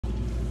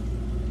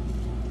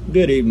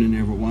Good evening,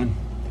 everyone.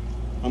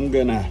 I'm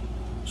gonna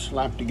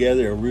slap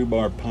together a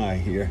rhubarb pie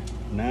here,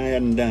 and I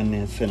hadn't done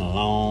this in a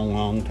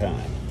long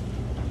time.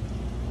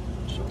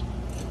 So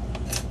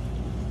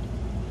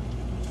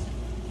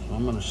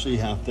I'm gonna see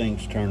how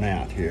things turn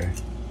out here,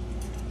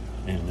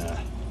 and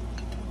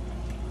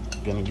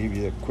gonna give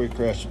you a quick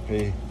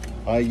recipe.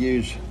 I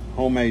use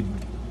homemade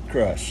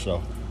crust,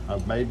 so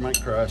I've made my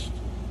crust,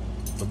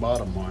 the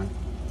bottom one,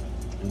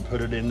 and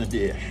put it in the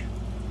dish.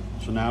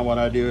 So now what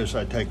I do is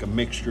I take a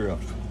mixture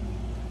of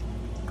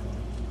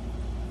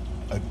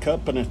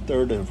 1.25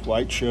 cups of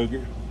white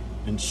sugar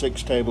and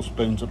 6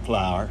 tablespoons of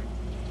flour.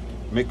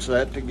 Mix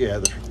that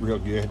together real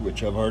good,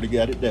 which I've already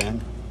got it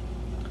done.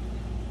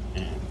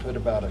 And put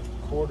about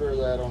 1/4 of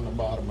that on the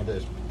bottom of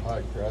this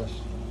pie crust.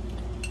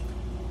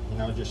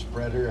 And I'll just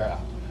spread her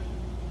out.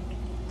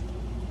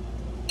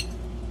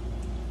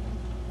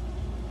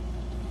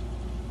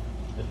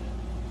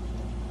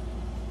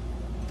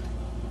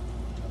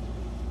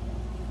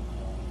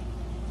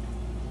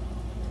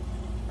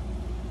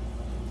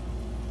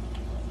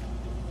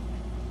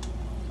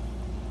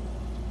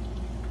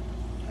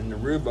 And the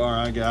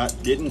rhubarb I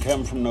got didn't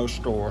come from no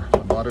store. I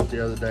bought it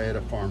the other day at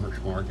a farmer's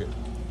market.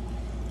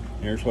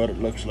 Here's what it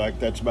looks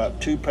like. That's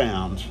about 2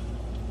 pounds.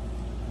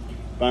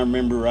 If I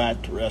remember right,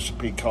 the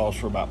recipe calls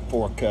for about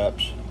 4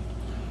 cups.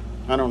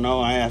 I don't know,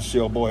 I asked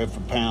the old boy if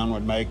a pound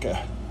would make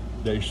a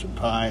decent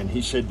pie, and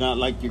he said not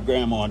like your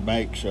grandma would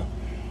make, so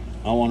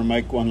I want to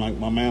make one like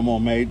my mama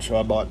made, so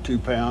I bought 2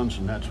 pounds,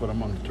 and that's what I'm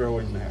going to throw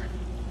in there.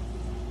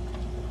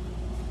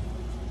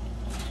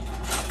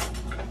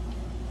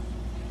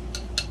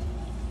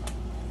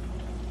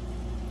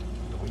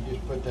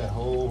 Just put that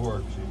whole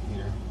works in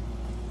here.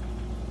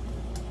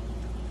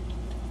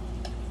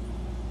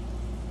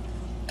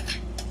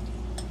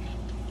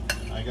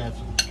 I got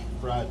some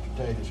fried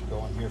potatoes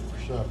going here for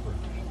supper.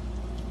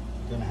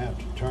 Gonna have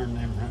to turn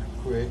them right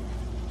quick.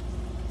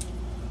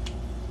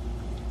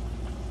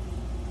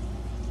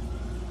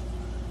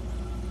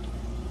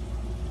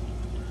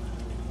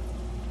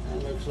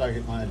 That looks like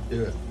it might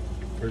do it.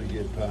 Pretty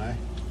good pie.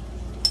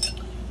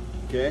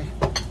 Okay.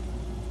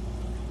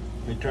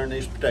 Let me turn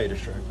these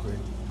potatoes right quick.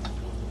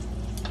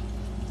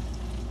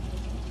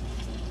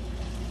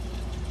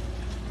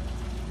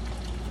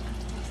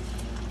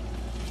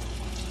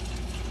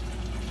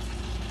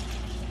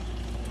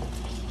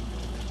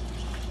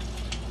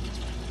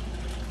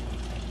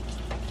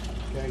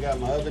 Okay, I got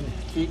my oven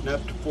heating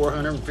up to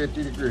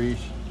 450 degrees.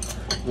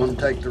 I'm going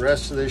to take the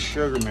rest of this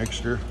sugar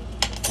mixture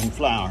and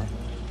flour.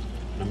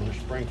 And I'm going to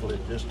sprinkle it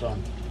just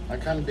on. I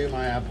kind of do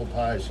my apple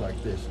pies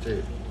like this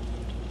too.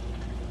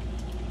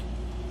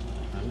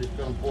 I'm just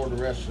going to pour the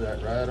rest of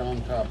that right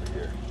on top of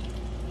here.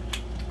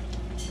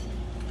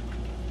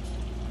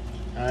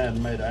 I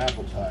hadn't made an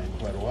apple pie in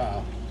quite a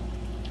while.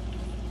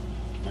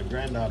 My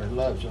granddaughter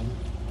loves them,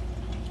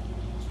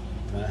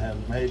 and I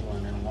haven't made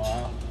one in a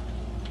while.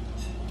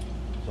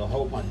 So I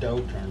hope my dough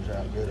turns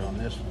out good on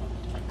this one,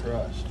 my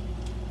crust.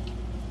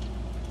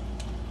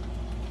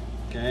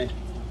 Okay.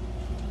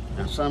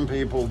 Now some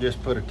people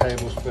just put a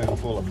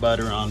tablespoonful of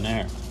butter on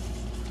there.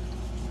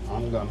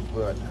 I'm gonna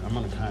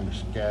kind of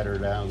scatter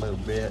it out a little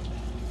bit.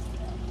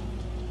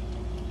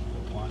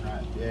 Put one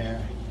right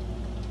there.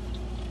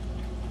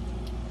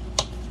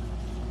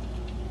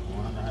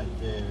 One right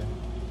there.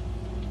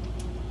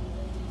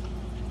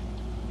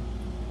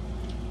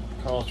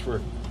 Calls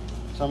for,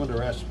 some of the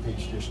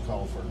recipes just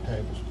call for a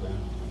tablespoon.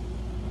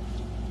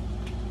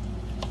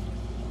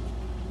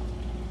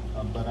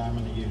 But I'm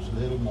gonna use a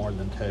little more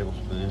than a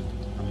tablespoon.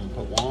 I'm gonna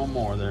put one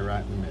more there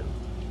right in the middle.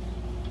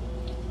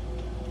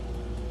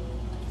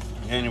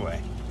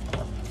 Anyway,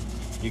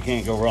 you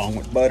can't go wrong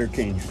with butter,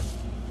 can you?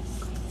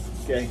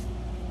 Okay,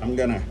 I'm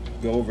gonna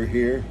go over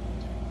here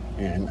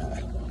and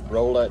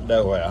roll that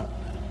dough out.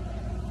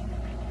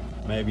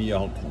 Maybe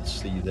y'all can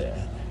see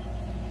that.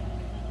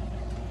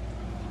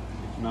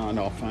 If not,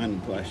 I'll find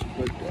a place to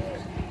put that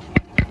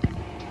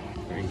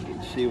where you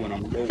can see what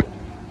I'm doing.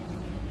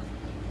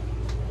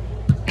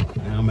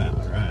 Now I'm out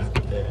right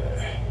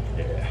there.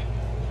 Yeah,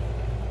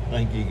 I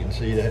think you can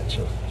see that.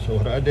 So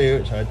what I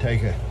do is I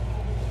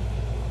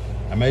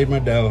made my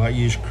dough. I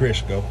use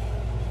Crisco.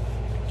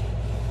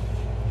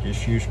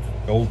 Just use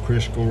old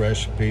Crisco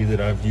recipe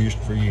that I've used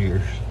for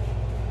years,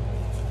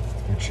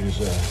 which is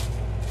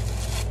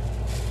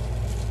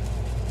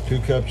 2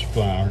 cups of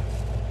flour,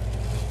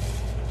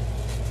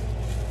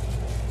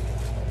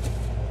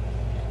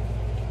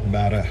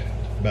 about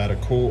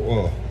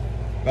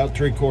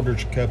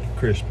 3/4 cup of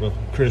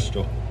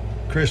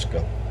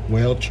Crisco,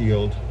 well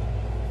chilled,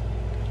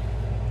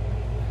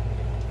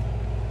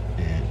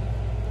 and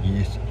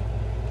use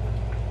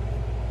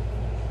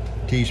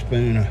a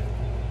teaspoon of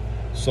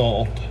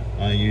salt.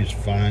 I use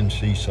fine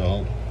sea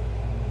salt.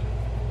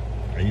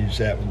 I use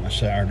that with my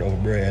sourdough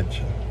bread,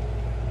 so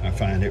I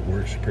find it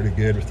works pretty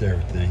good with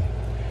everything.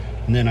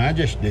 And then I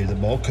just do the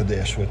bulk of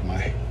this with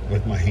my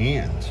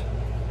hands.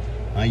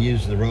 I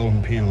use the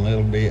rolling pin a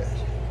little bit,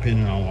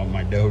 depending on what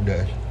my dough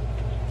does.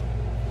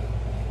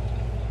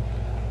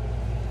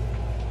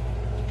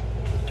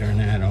 Turn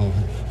that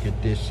over.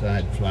 Get this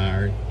side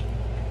floured.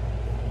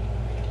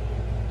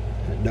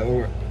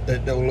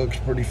 That dough looks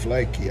pretty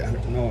flaky. I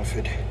don't know if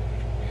it.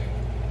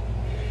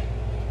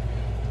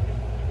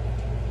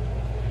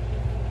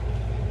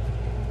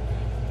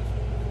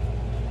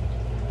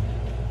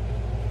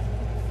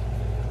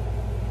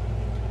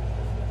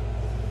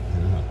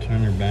 And I'll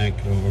turn her back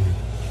over.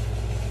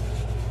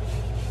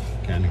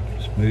 Kind of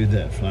smooth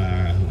that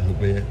flour out a little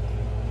bit.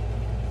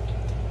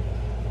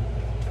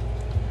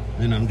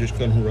 Then I'm just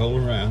going to roll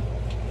around.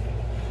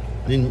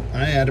 Then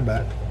I add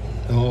about,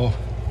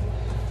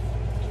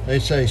 they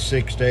say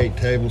 6 to 8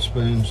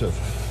 tablespoons of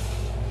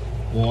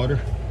water.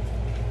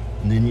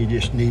 And then you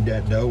just knead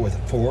that dough with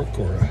a fork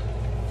or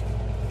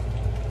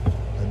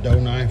a dough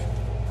knife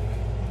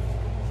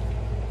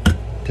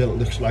till it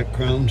looks like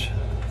crumbs.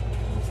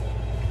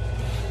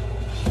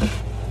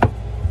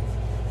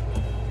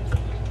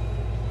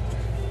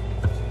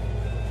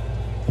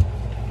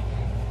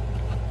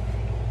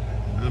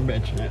 I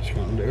bet you that's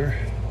gonna do her.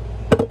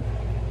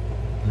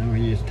 Then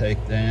we just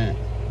take that,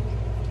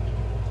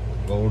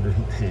 fold her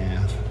in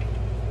half.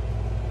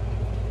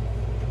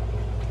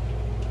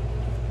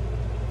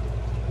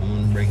 I'm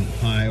gonna bring the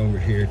pie over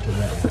here to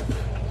that.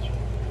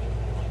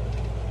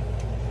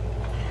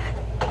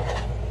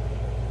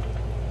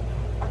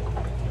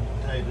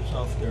 Potatoes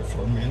off there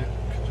for a minute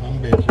because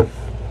I'm busy.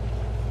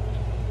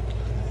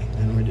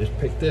 And we just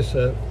pick this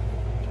up,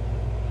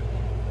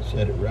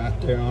 set it right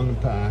there on the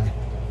pie.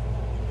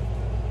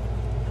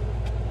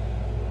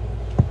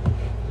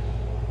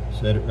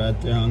 Set it right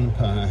there on the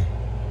pie,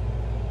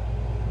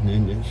 and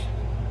then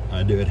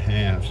I do it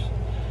halves.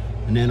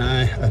 And then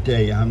I tell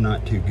you, I'm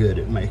not too good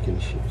at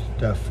making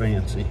stuff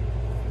fancy.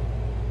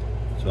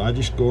 So I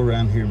just go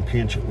around here and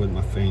pinch it with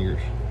my fingers.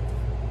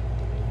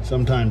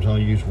 Sometimes I'll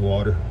use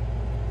water,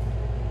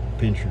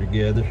 pinch her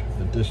together,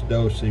 but this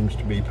dough seems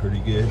to be pretty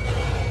good.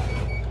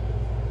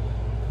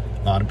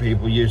 A lot of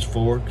people use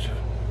forks,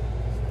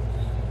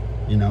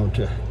 you know,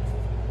 to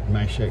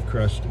mash that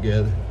crust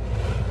together.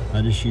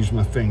 I just use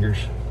my fingers.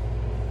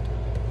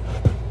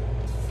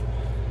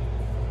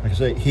 Like I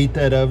say, heat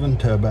that oven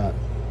to about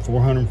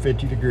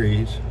 450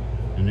 degrees,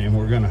 and then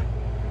we're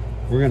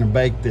gonna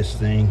bake this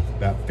thing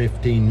about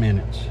 15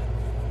 minutes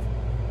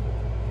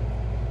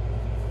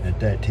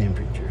at that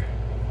temperature.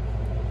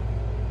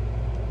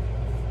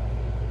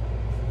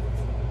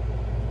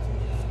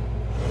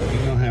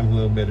 You're gonna have a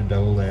little bit of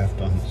dough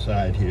left on the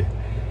side here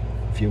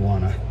if you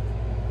wanna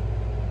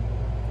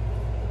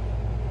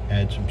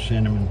add some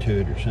cinnamon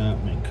to it or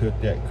something and cook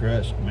that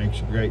crust. It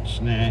makes a great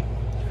snack.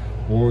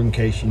 Or in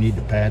case you need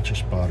to patch a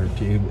spot or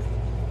two, but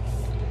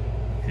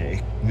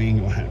hey, we ain't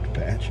gonna have to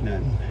patch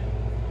nothing.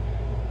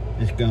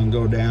 It's gonna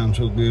go down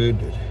so good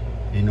that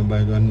ain't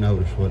nobody gonna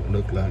notice what it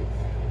looked like.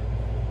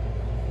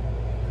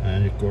 I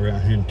just go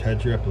around here and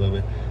touch her up a little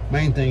bit.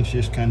 Main thing's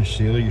just kind of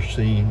seal your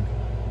seam.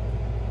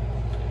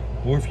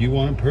 Or if you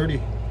want it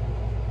pretty,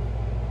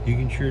 you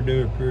can sure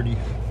do it pretty.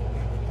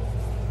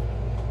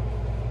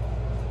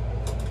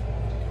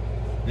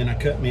 Then I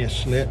cut me a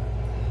slit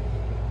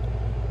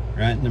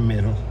right in the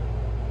middle.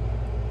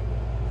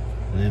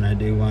 And then I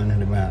do one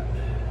at about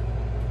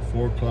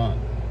 4 o'clock,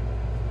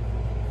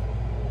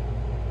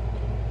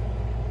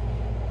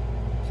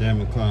 7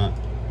 o'clock,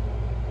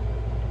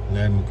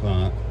 11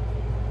 o'clock,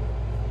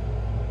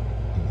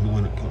 and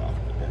 1 o'clock.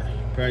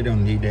 Probably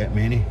don't need that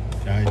many,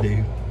 I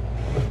do.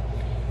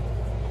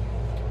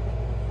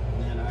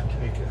 Then I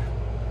take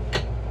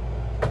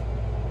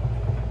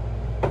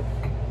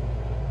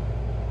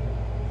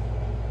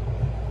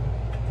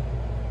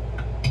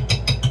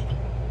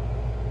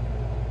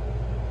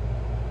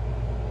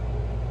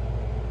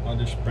I'll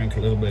just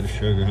sprinkle a little bit of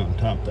sugar on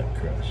top of that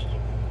crust.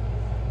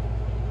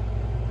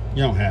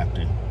 You don't have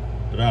to,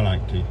 but I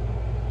like to.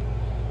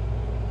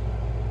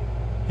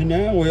 And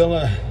now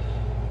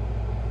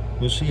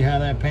we'll see how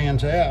that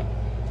pans out.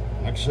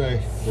 Like I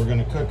say, we're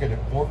gonna cook it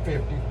at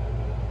 450.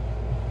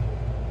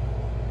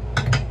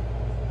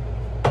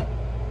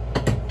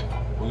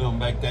 We're gonna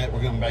bake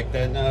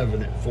that in the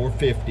oven at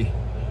 450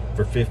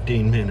 for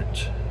 15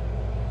 minutes.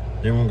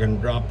 Then we're gonna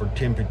drop our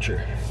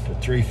temperature to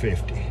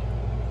 350.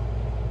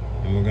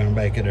 And we're gonna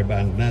bake it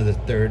about another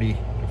 30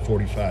 to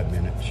 45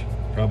 minutes,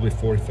 probably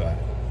 45.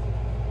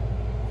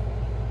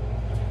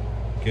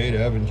 Okay,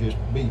 the oven just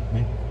beat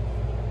me.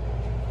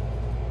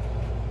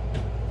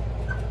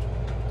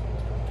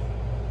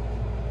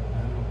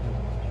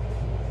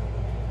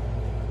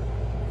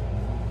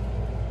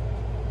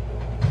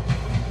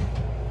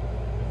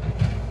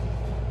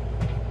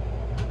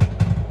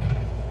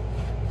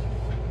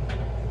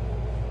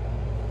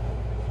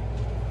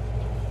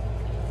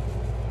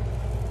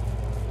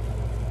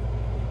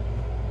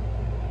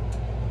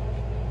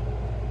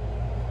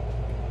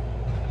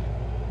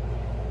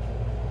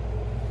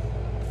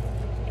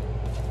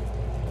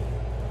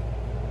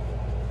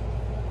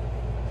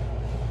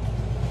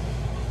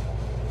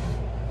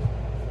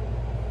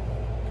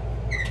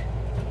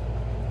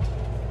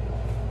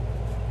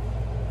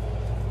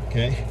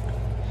 Okay,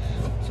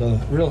 so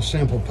real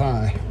simple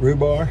pie.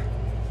 Rhubarb,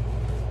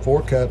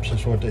 4 cups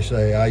is what they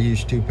say. I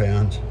use 2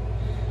 pounds.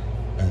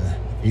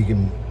 You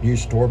can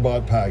use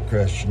store-bought pie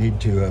crust. You need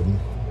 2 of them.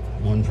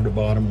 One for the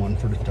bottom, one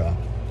for the top.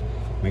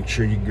 Make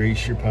sure you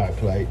grease your pie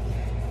plate.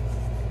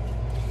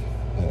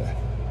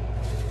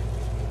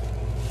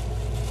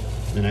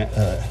 Then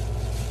a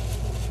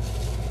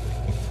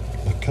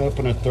cup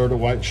and a third of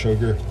white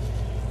sugar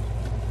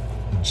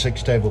and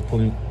 6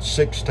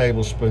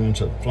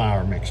 tablespoons of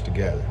flour mixed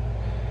together.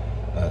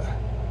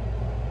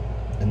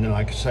 And then,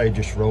 like I say,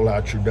 just roll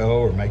out your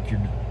dough or make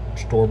your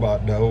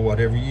store-bought dough,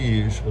 whatever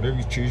you use, whatever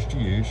you choose to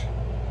use.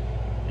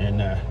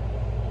 And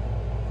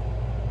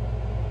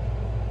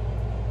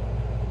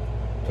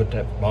put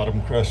that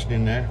bottom crust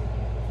in there.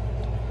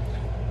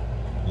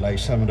 Lay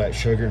some of that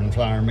sugar and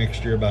flour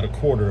mixture, about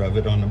 1/4 of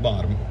it, on the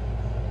bottom.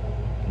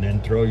 And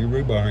then throw your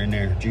rhubarb in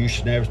there, juice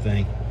and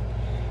everything.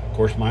 Of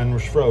course, mine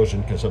was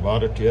frozen because I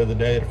bought it the other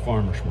day at a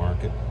farmer's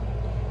market.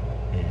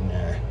 And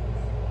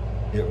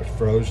it was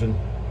frozen.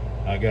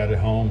 I got it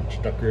home,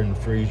 stuck her in the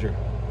freezer.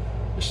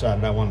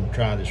 Decided I wanted to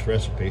try this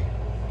recipe.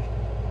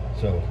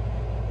 So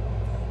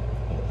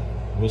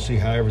we'll see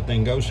how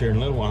everything goes here in a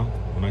little while.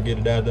 When I get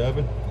it out of the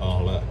oven,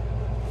 I'll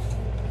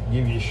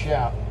give you a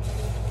shout,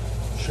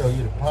 show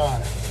you the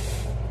pie.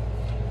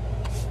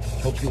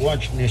 Hope you're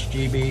watching this,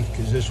 GB,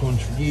 because this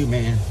one's for you,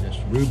 man. This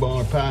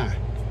rhubarb pie.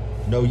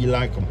 Know you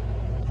like them.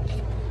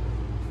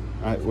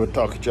 All right, we'll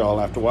talk to y'all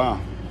after a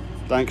while.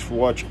 Thanks for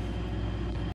watching.